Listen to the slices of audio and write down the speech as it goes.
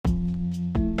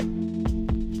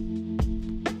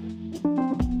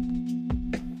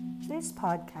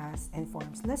podcast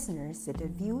informs listeners that the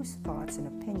views, thoughts, and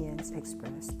opinions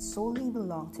expressed solely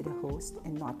belong to the host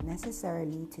and not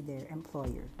necessarily to their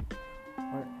employer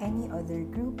or any other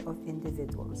group of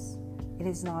individuals. It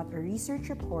is not a research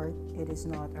report, it is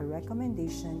not a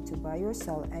recommendation to buy or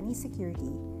sell any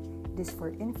security. It is for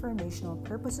informational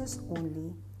purposes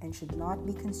only and should not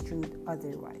be construed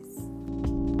otherwise.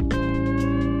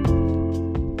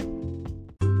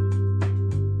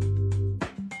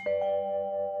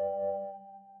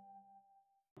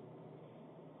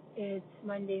 It's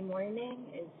Monday morning,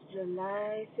 it's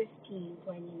July 15,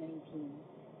 2019,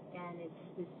 and it's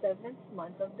the 7th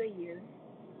month of the year.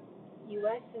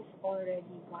 US has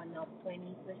already gone up 20%,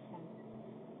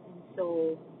 and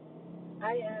so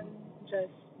I am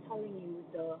just telling you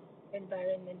the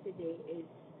environment today is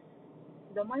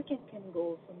the market can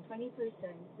go from 20%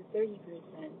 to 30%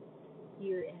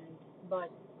 year end,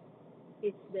 but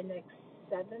it's the next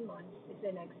 7 months, it's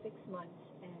the next 6 months,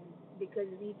 and because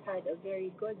we've had a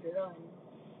very good run,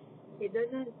 it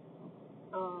doesn't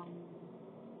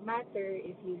matter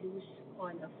if you lose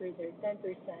on a further 10%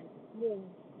 move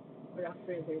or a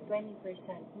further 20%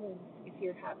 move if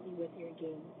you're happy with your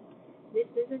gain. This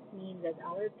doesn't mean that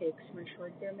our picks were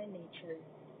short-term in nature,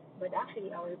 but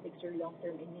actually our picks are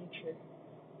long-term in nature.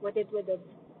 What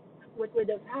would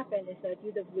have happened is that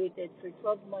you'd have waited for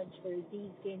 12 months for these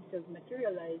gains to have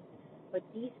materialized, but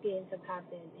these gains have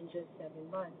happened in just 7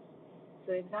 months.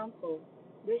 For example,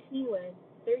 Disney went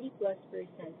 30+%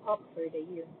 up for the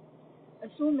year.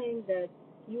 Assuming that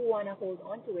you want to hold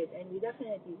on to it, and we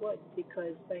definitely would,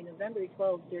 because by November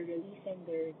 12th, they're releasing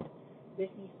their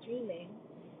Disney streaming.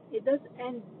 It does,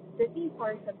 and the theme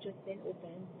parks have just been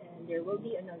opened, and there will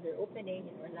be another opening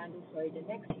in Orlando, Florida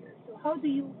next year. So how do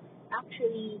you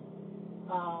actually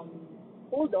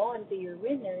hold on to your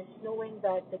winners, knowing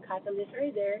that the catalysts are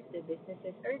there, the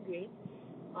businesses are great,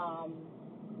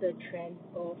 the trend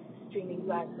of streaming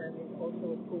platform is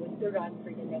also going to run for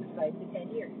the next 5 to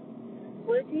 10 years?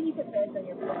 Well, it really depends on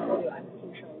your portfolio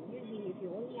allocation. Usually, if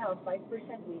you only have 5%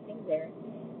 weighting there,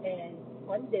 and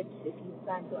on dips, if you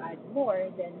plan to add more,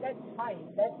 then that's fine.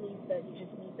 That means that you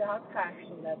just need to have cash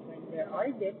so that when there are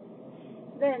dips,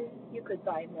 then you could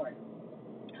buy more.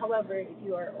 However, if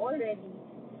you are already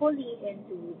fully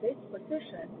into this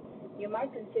position, you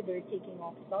might consider taking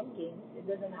off some gains. It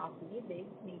doesn't have to be big,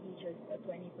 maybe just a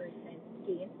 20%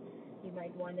 gain. You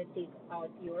might want to take out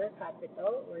your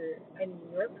capital,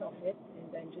 your profit, and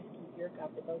then just keep your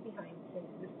capital behind since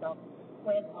the stock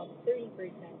went up 30%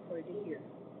 for the year.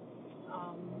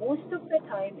 Most of the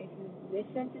time, if you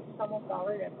listen to some of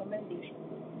our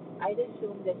recommendations, I'd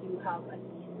assume that you have at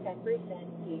least 10%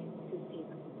 gain to take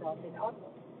profit out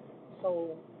of.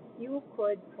 So you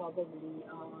could probably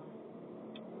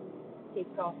take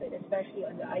profit, especially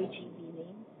on the IGV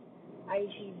names.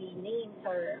 IGV names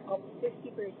are up 50%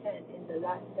 in the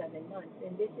last 7 months,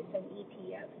 and this is an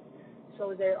ETF.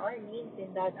 So there are names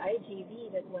in that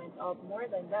IGV that went up more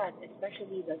than that,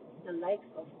 especially the likes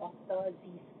of Okta,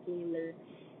 Zscaler.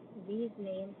 These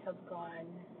names have gone,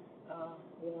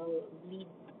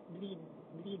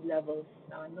 bleed levels,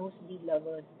 nosebleed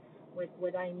levels.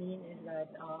 What I mean is that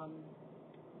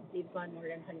they've gone more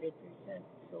than 100%.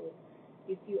 So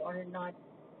if you are not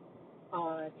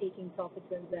taking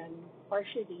profits on them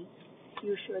partially,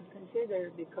 you should consider,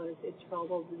 because it's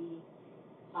probably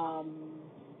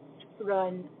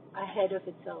run ahead of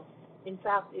itself. In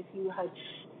fact, if you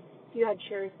had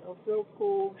shares of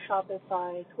Roku,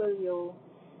 Shopify, Twilio,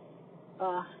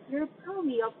 you're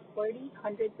probably up 40,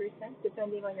 100%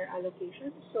 depending on your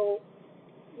allocation. So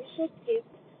you should take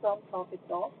some profits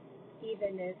off,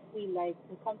 even if we like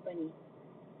the company.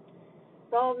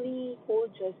 Probably hold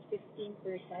just 15%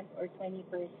 or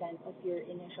 20% of your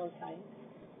initial size.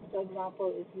 For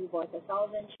example, if you bought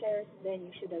 1,000 shares, then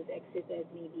you should have exited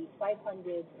maybe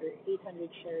 500 or 800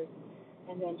 shares,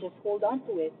 and then just hold on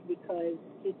to it, because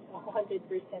it's a 100%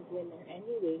 winner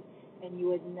anyway, and you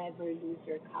would never lose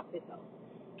your capital.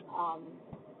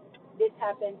 This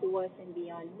happened to us in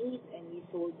Beyond Meat, and we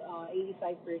sold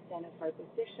 85% of our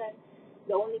position.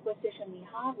 The only position we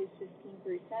have is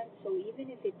 15%, so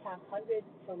even if it tanked 100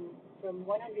 from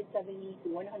 $170 to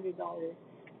 $100,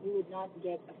 we would not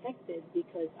get affected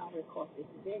because our cost is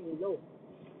very low.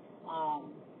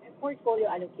 And portfolio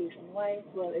allocation-wise,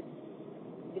 well, it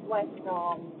went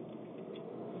from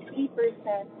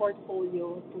 3%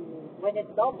 portfolio to, when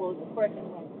it doubled, of course it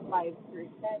went 5%,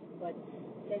 but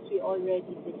since we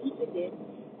already deleted it,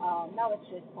 now it's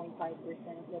just 0.5%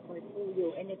 of the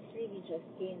portfolio, and it's really just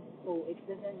gains, so it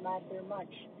doesn't matter much.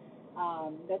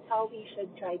 That's how we should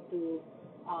try to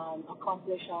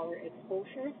accomplish our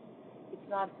exposures. It's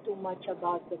not too much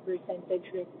about the percentage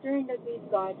return that we've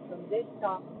got from this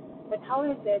stock, but how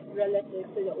is it relative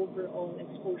to the overall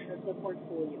exposure of the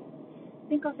portfolio?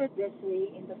 Think of it this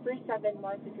way: in the first 7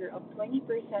 months, if you're up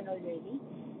 20% already,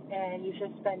 and you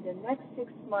just spend the next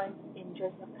 6 months in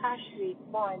just a cash rate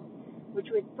bond, which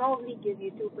would probably give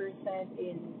you 2%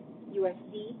 in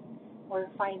USD, or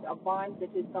find a bond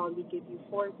that would probably give you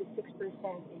 4 to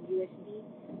 6% in USD,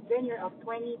 then you're up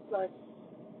 20 plus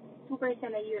 2%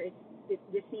 a year.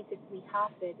 This means if we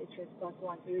half it, it's just plus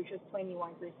 1, so you're just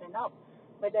 21% up.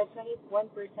 But that's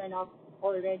 21% up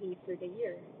already for the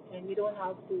year, and you don't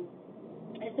have to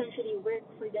essentially work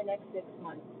for the next 6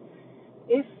 months.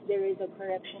 If there is a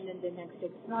correction in the next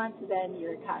 6 months, then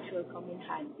your cash will come in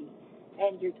handy,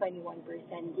 and your 21%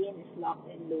 gain is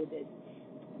locked and loaded.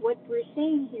 What we're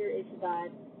saying here is that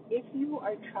if you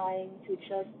are trying to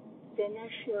just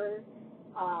finish your,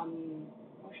 how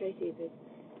should I say this?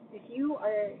 If you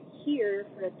are here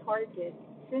for a target,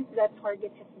 since that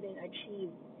target has been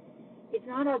achieved, it's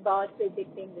not about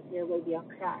predicting that there will be a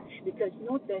crash, because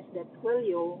notice that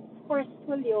Twilio, of course,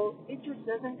 Twilio, it just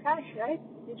doesn't crash, right?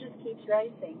 It just keeps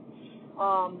rising.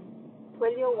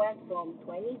 Twilio went from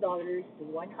 $20 to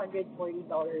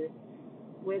 $140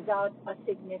 without a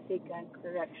significant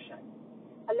correction.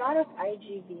 A lot of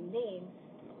IGV names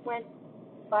went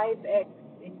 5x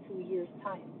in 2 years'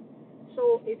 time.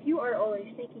 So if you are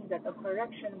always thinking that a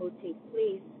correction will take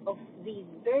place of these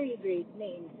very great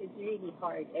names, it's really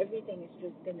hard. Everything is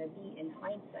just going to be in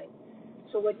hindsight.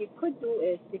 So what you could do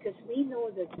is, because we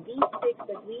know that these picks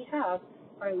that we have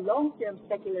are long-term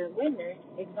secular winners,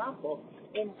 example,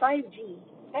 in 5G,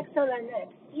 XLNX,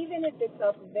 even if it's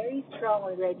up very strong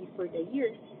already for the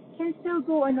year, can still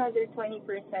go another 20%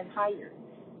 higher.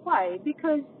 Why?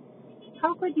 Because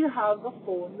how could you have a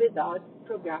phone without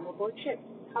programmable chips?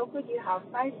 How could you have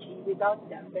 5G without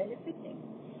them benefiting?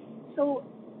 So,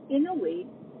 in a way,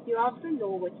 you have to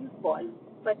know what you've bought,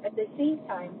 but at the same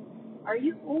time, are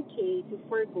you okay to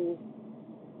forego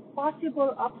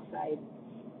possible upside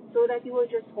so that you will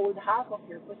just hold half of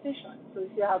your position? So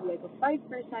if you have like a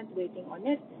 5% weighting on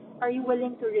it, are you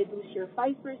willing to reduce your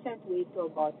 5% weight to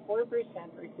about 4% or 3%?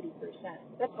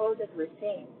 That's all that we're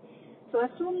saying. So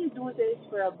assume you do this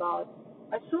for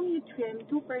assume you trim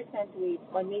 2% weight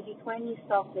on maybe 20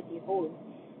 stocks that you hold.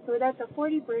 So that's a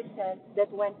 40%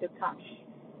 that went to cash.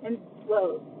 And,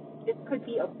 well, it could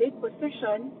be a big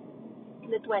position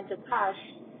that went to cash,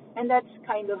 and that's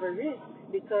kind of a risk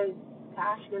because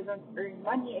cash doesn't earn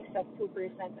money except 2%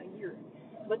 a year.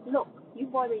 But look,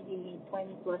 you've already made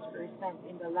 20+%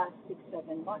 in the last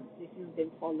 6-7 months if you've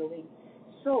been following.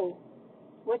 So,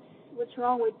 what's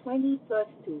wrong with 20 plus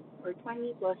 2 or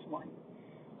 20 plus 1?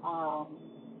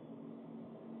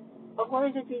 Of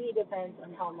course, it really depends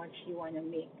on how much you want to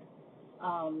make.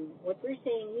 What we're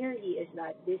saying merely is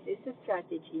that this is a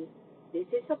strategy, this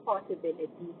is a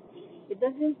possibility.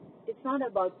 It's not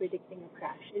about predicting a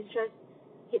crash. It's just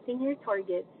hitting your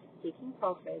targets, taking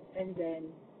profits, and then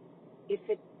if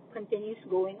it continues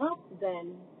going up,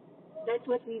 then that's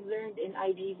what we've learned in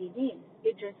IGV names.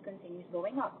 It just continues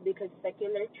going up because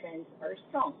secular trends are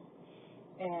strong.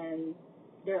 And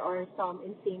there are some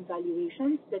insane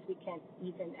valuations that we can't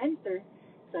even enter,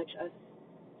 such as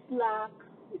Slack,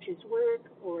 which is work,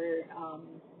 or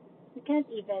we can't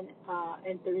even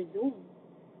enter Zoom,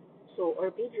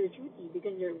 or PagerDuty,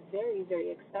 because they're very,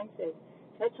 very expensive.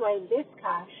 That's why this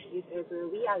cash, if ever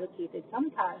we allocated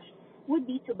some cash, would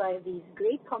be to buy these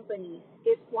great companies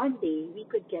if one day we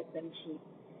could get them cheap.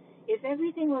 If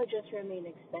everything will just remain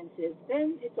expensive,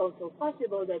 then it's also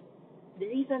possible that the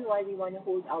reason why we want to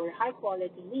hold our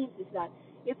high-quality names is that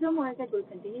if the market will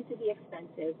continue to be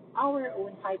expensive, our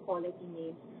own high-quality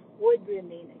names would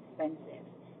remain expensive.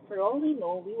 For all we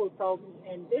know, we will probably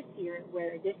end this year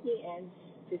where Disney ends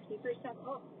 50%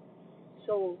 off.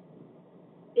 So,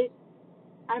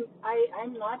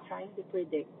 I'm not trying to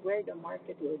predict where the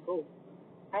market will go.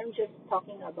 I'm just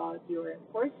talking about your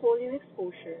portfolio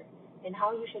exposure and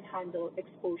how you should handle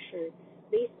exposure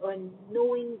based on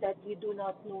knowing that you do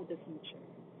not know the future.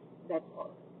 That's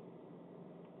all.